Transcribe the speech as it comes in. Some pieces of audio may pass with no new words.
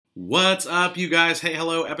What's up, you guys? Hey,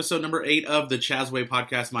 hello, episode number 8 of the Chazway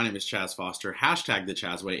podcast. My name is Chaz Foster, hashtag the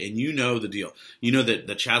Chazway, and you know the deal. You know that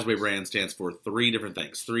the Chazway brand stands for three different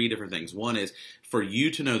things. One is for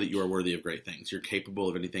you to know that you are worthy of great things. You're capable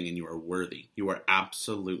of anything and you are worthy. You are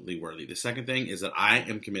absolutely worthy. The second thing is that I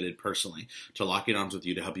am committed personally to locking arms with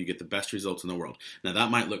you to help you get the best results in the world. Now,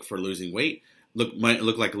 that might look for losing weight. Might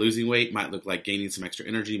look like losing weight, might look like gaining some extra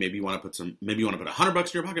energy. Maybe you want to put $100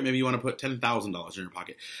 in your pocket. Maybe you want to put $10,000 in your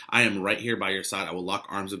pocket. I am right here by your side. I will lock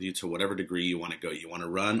arms with you to whatever degree you want to go. You want to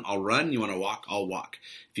run, I'll run. You want to walk, I'll walk.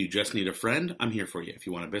 If you just need a friend, I'm here for you. If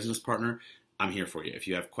you want a business partner, I'm here for you. If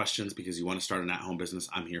you have questions because you want to start an at-home business,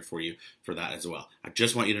 I'm here for you for that as well. I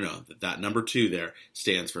just want you to know that number 2 there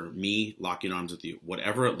stands for me locking arms with you.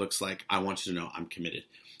 Whatever it looks like, I want you to know I'm committed.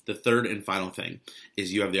 The third and final thing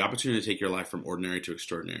is you have the opportunity to take your life from ordinary to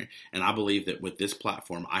extraordinary. And I believe that with this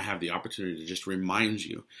platform, I have the opportunity to just remind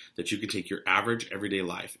you that you can take your average everyday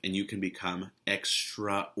life and you can become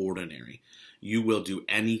extraordinary. You will do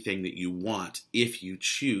anything that you want if you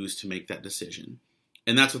choose to make that decision.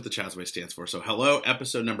 And that's what the Chazway stands for. So hello,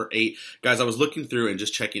 episode number 8. Guys, I was looking through and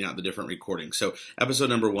just checking out the different recordings. So episode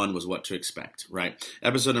number 1 was what to expect, right?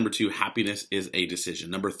 Episode number 2, happiness is a decision.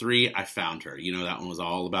 Number 3, I found her. You know, that one was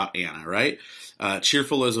all about Anna, right?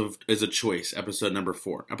 Cheerful is a choice. Episode number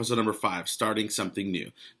 4. Episode number 5, starting something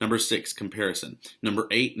new. Number 6, comparison. Number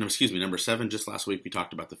 7, just last week we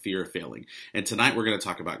talked about the fear of failing. And tonight we're going to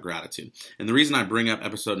talk about gratitude. And the reason I bring up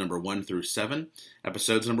episodes number 1 through 7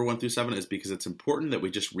 is because it's important that we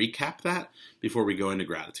just recap that before we go into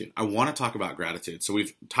gratitude. I want to talk about gratitude. So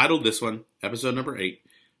we've titled this one, episode number 8,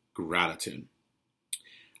 Gratitude.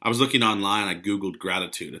 I was looking online, I Googled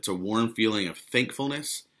gratitude. It's a warm feeling of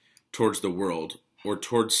thankfulness towards the world or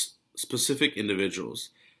towards specific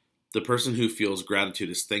individuals. The person who feels gratitude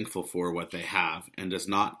is thankful for what they have and does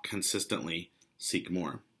not consistently seek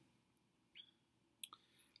more.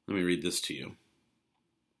 Let me read this to you.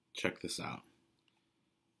 Check this out.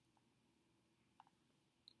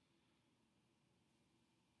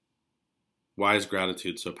 Why is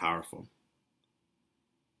gratitude so powerful?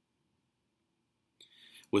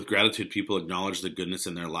 With gratitude, people acknowledge the goodness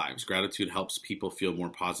in their lives. Gratitude helps people feel more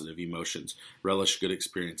positive emotions, relish good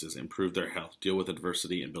experiences, improve their health, deal with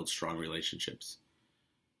adversity, and build strong relationships.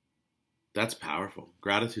 That's powerful.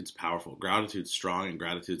 Gratitude's powerful. Gratitude's strong and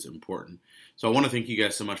gratitude's important. So I want to thank you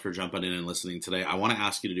guys so much for jumping in and listening today. I want to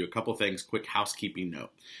ask you to do a couple things. Quick housekeeping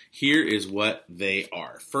note. Here is what they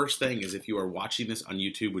are. First thing is if you are watching this on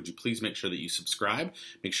YouTube, would you please make sure that you subscribe?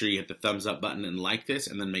 Make sure you hit the thumbs up button and like this,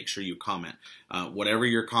 and then make sure you comment. Whatever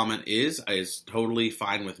your comment is totally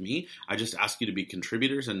fine with me. I just ask you to be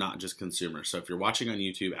contributors and not just consumers. So if you're watching on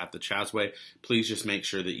YouTube at the Chazway, please just make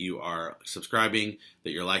sure that you are subscribing,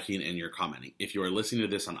 that you're liking, and you're commenting. If you are listening to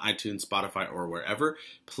this on iTunes, Spotify, or wherever,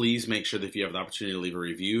 please make sure that if you have the opportunity to leave a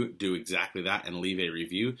review, do exactly that and leave a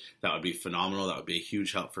review. That would be phenomenal. That would be a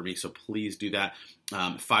huge help for me. So please do that.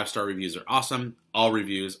 5-star reviews are awesome. All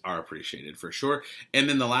reviews are appreciated for sure. And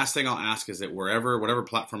then the last thing I'll ask is that whatever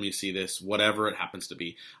platform you see this, whatever it happens to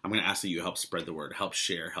be, I'm going to ask that you help spread the word, help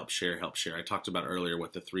share. I talked about earlier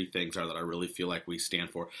what the 3 things are that I really feel like we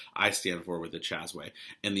stand for. I stand for with the Chazway.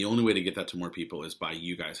 And the only way to get that to more people is by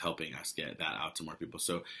you guys helping us get that out to more people.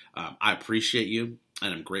 So I appreciate you.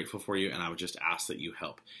 And I'm grateful for you, and I would just ask that you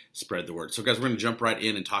help spread the word. So, guys, we're going to jump right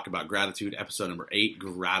in and talk about gratitude, episode number 8,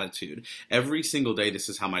 gratitude. Every single day, this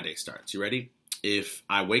is how my day starts. You ready? If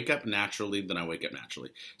I wake up naturally, then I wake up naturally.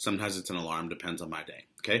 Sometimes it's an alarm, depends on my day,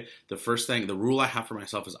 okay? The rule I have for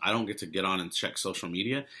myself is I don't get on and check social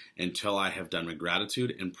media until I have done my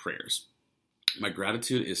gratitude and prayers. My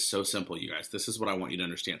gratitude is so simple, you guys. This is what I want you to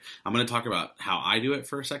understand. I'm going to talk about how I do it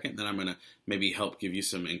for a second, then I'm going to maybe help give you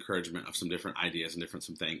some encouragement of some different ideas and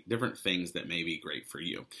different things that may be great for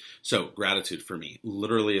you. So gratitude for me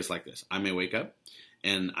literally is like this. I may wake up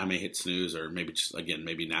and I may hit snooze or maybe just, again,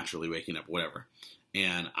 maybe naturally waking up, whatever.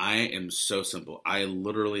 And I am so simple. I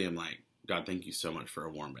literally am like, God, thank you so much for a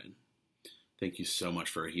warm bed. Thank you so much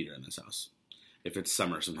for a heater in this house. If it's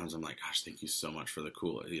summer, sometimes I'm like, gosh, thank you so much for the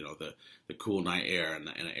cool, the cool night air and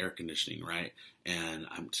the air conditioning, right? And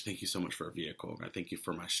thank you so much for a vehicle. Right? Thank you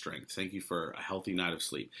for my strength. Thank you for a healthy night of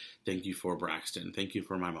sleep. Thank you for Braxton. Thank you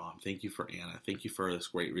for my mom. Thank you for Anna. Thank you for this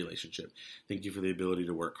great relationship. Thank you for the ability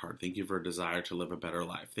to work hard. Thank you for a desire to live a better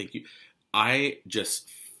life. Thank you. I just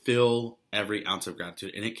fill every ounce of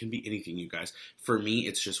gratitude. And it can be anything, you guys. For me,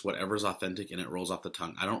 it's just whatever's authentic and it rolls off the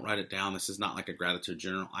tongue. I don't write it down. This is not like a gratitude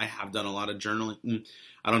journal. I have done a lot of journaling.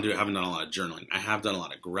 I haven't done a lot of journaling. I have done a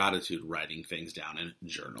lot of gratitude, writing things down and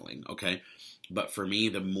journaling, okay? But for me,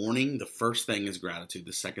 the morning, the first thing is gratitude.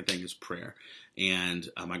 The second thing is prayer. And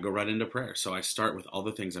I go right into prayer. So I start with all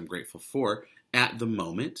the things I'm grateful for at the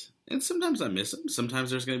moment. And sometimes I miss them. Sometimes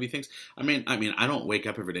there's going to be things. I mean, I don't wake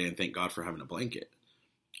up every day and thank God for having a blanket.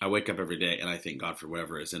 I wake up every day and I thank God for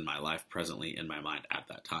whatever is in my life presently in my mind at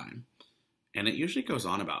that time. And it usually goes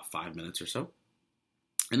on about 5 minutes or so.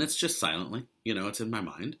 And it's just silently, it's in my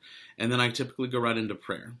mind. And then I typically go right into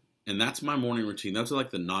prayer. And that's my morning routine. Those are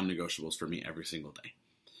like the non-negotiables for me every single day.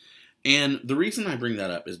 And the reason I bring that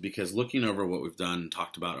up is because looking over what we've done and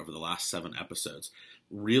talked about over the last 7 episodes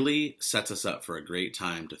really sets us up for a great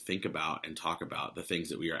time to think about and talk about the things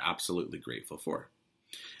that we are absolutely grateful for.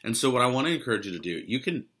 And so what I want to encourage you to do, you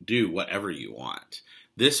can do whatever you want.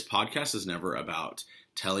 This podcast is never about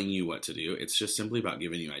telling you what to do. It's just simply about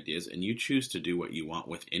giving you ideas, and you choose to do what you want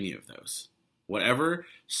with any of those. Whatever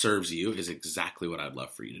serves you is exactly what I'd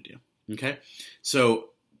love for you to do. Okay? So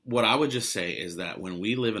what I would just say is that when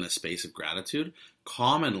we live in a space of gratitude,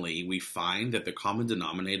 commonly we find that the common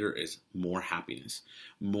denominator is more happiness,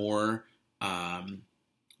 more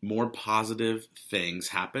positive things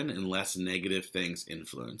happen and less negative things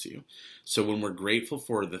influence you. So when we're grateful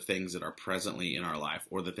for the things that are presently in our life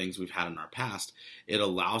or the things we've had in our past, it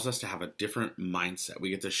allows us to have a different mindset.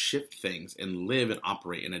 We get to shift things and live and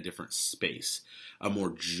operate in a different space, a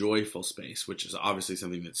more joyful space, which is obviously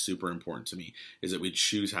something that's super important to me, is that we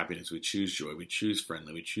choose happiness, we choose joy, we choose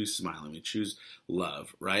friendly, we choose smiling, we choose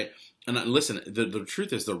love, right? And listen, the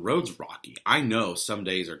truth is the road's rocky. I know some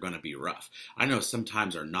days are going to be rough. I know some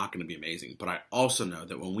times are not going to be amazing. But I also know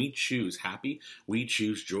that when we choose happy, we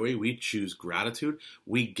choose joy, we choose gratitude,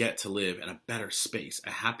 we get to live in a better space, a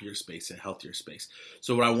happier space, a healthier space.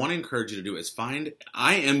 So what I want to encourage you to do is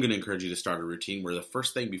I am going to encourage you to start a routine where the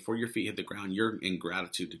first thing before your feet hit the ground, you're in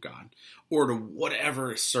gratitude to God or to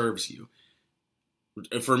whatever serves you.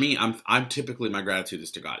 For me, I'm typically, my gratitude is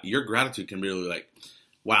to God. Your gratitude can be really like,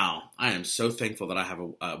 wow, I am so thankful that I have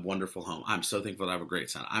a wonderful home. I'm so thankful that I have a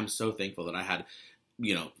great son. I'm so thankful that I had,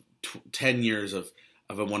 10 years of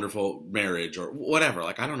a wonderful marriage or whatever.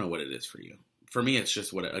 Like, I don't know what it is for you. For me, it's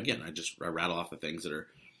just I rattle off the things that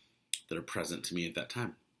are present to me at that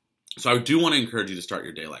time. So I do want to encourage you to start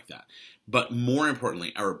your day like that. But more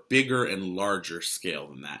importantly, our bigger and larger scale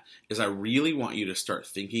than that is I really want you to start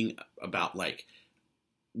thinking about, like,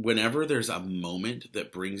 whenever there's a moment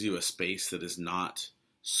that brings you a space that is not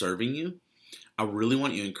serving you, I really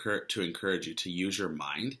want you to encourage you to use your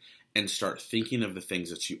mind and start thinking of the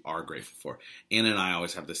things that you are grateful for. Anna and I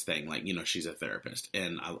always have this thing, like, she's a therapist,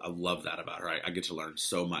 and I love that about her. I get to learn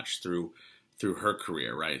so much through her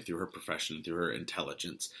career, right? Through her profession, through her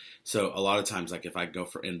intelligence. So a lot of times, like, if I go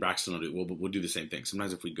in Braxton, we'll do the same thing.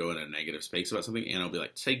 Sometimes if we go in a negative space about something, Anna will be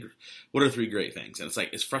like, say, what are 3 great things? And it's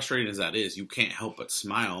like, as frustrating as that is, you can't help but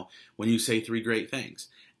smile when you say 3 great things.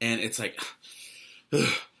 And it's like,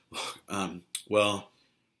 well,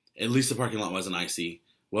 at least the parking lot wasn't icy.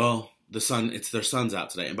 Well, their sun's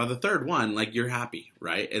out today. And by the third one, like, you're happy,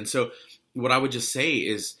 right? And so what I would just say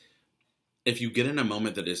is, if you get in a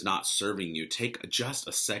moment that is not serving you, take just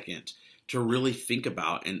a second to really think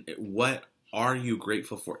about and what are you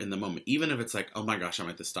grateful for in the moment? Even if it's like, oh my gosh, I'm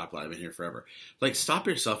at the stoplight, I've been here forever. Like, stop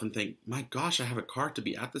yourself and think, my gosh, I have a car to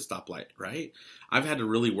be at the stoplight, right? I've had to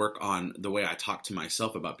really work on the way I talk to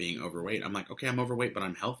myself about being overweight. I'm like, okay, I'm overweight, but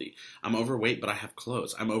I'm healthy. I'm overweight, but I have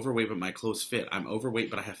clothes. I'm overweight, but my clothes fit. I'm overweight,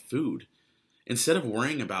 but I have food. Instead of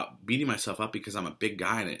worrying about beating myself up because I'm a big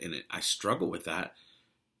guy and I struggle with that,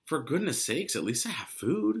 for goodness sakes, at least I have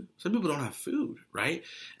food. Some people don't have food, right?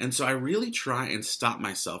 And so I really try and stop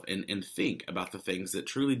myself and think about the things that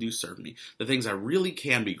truly do serve me, the things I really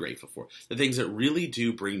can be grateful for, the things that really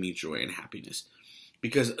do bring me joy and happiness.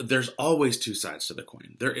 Because there's always 2 sides to the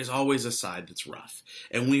coin. There is always a side that's rough,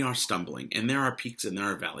 and we are stumbling, and there are peaks and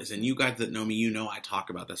there are valleys. And you guys that know me, I talk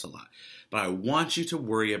about this a lot. But I want you to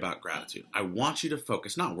worry about gratitude. I want you to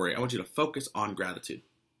focus, not worry, I want you to focus on gratitude.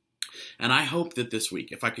 And I hope that this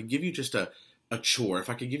week, if I could give you just a chore, if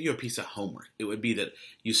I could give you a piece of homework, it would be that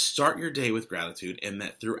you start your day with gratitude, and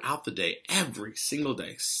that throughout the day, every single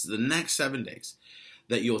day, the next 7 days,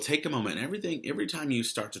 that you'll take a moment, and every time you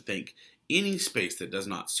start to think any space that does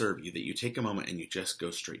not serve you, that you take a moment and you just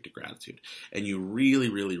go straight to gratitude. And you really,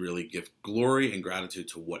 really, really give glory and gratitude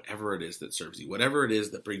to whatever it is that serves you, whatever it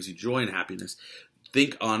is that brings you joy and happiness.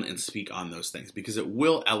 think on and speak on those things, because it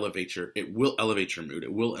will elevate your mood.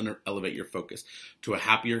 It will elevate your focus to a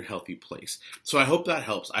happier, healthy place. So I hope that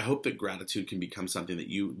helps. I hope that gratitude can become something that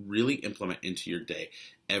you really implement into your day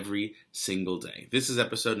every single day. This is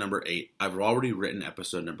episode number 8. I've already written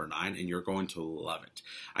episode number 9, and you're going to love it.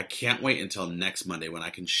 I can't wait until next Monday when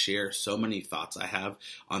I can share so many thoughts I have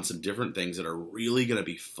on some different things that are really going to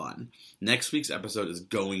be fun. Next week's episode is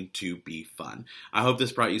going to be fun. I hope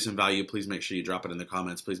this brought you some value. Please make sure you drop it in the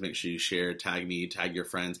comments. Please make sure you share, tag me, tag your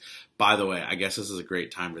friends. By the way, I guess this is a great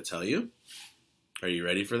time to tell you. Are you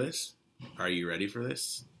ready for this? Are you ready for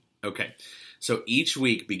this? Okay. So each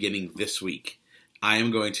week, beginning this week, I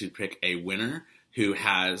am going to pick a winner who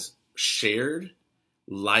has shared,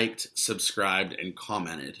 liked, subscribed, and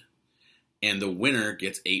commented. And the winner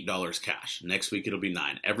gets $8 cash. Next week, it'll be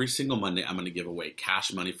 $9. Every single Monday, I'm going to give away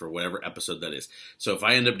cash money for whatever episode that is. So if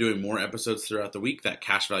I end up doing more episodes throughout the week, that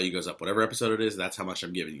cash value goes up. Whatever episode it is, that's how much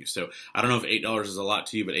I'm giving you. So I don't know if $8 is a lot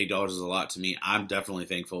to you, but $8 is a lot to me. I'm definitely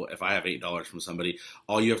thankful if I have $8 from somebody.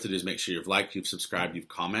 All you have to do is make sure you've liked, you've subscribed, you've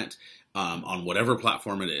commented on whatever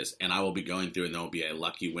platform it is. And I will be going through, and there will be a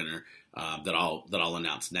lucky winner that I'll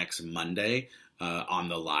announce next Monday. On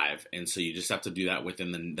the live. And so you just have to do that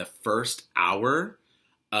within the first hour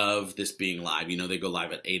of this being live. They go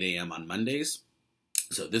live at 8 a.m. on Mondays.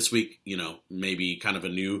 So this week, maybe kind of a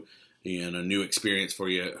new experience for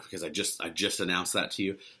you, because I just announced that to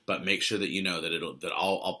you. But make sure that you know that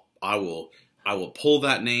I will pull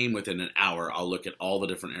that name within an hour. I'll look at all the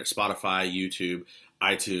different Spotify, YouTube,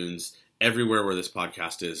 iTunes, everywhere where this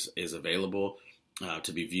podcast is available.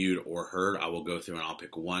 To be viewed or heard. I will go through and I'll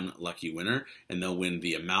pick one lucky winner, and they'll win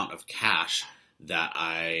the amount of cash that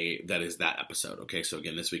is that episode. Okay, so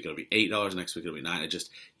again, this week it'll be $8, next week it'll be $9.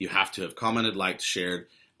 You have to have commented, liked, shared,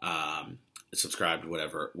 subscribed,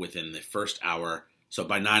 whatever, within the first hour. So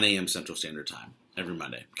by 9 a.m. Central Standard Time every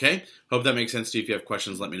Monday. Okay, hope that makes sense to you. If you have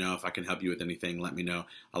questions, let me know. If I can help you with anything, let me know.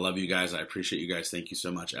 I love you guys. I appreciate you guys. Thank you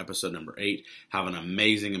so much. Episode number 8. Have an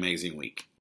amazing, amazing week.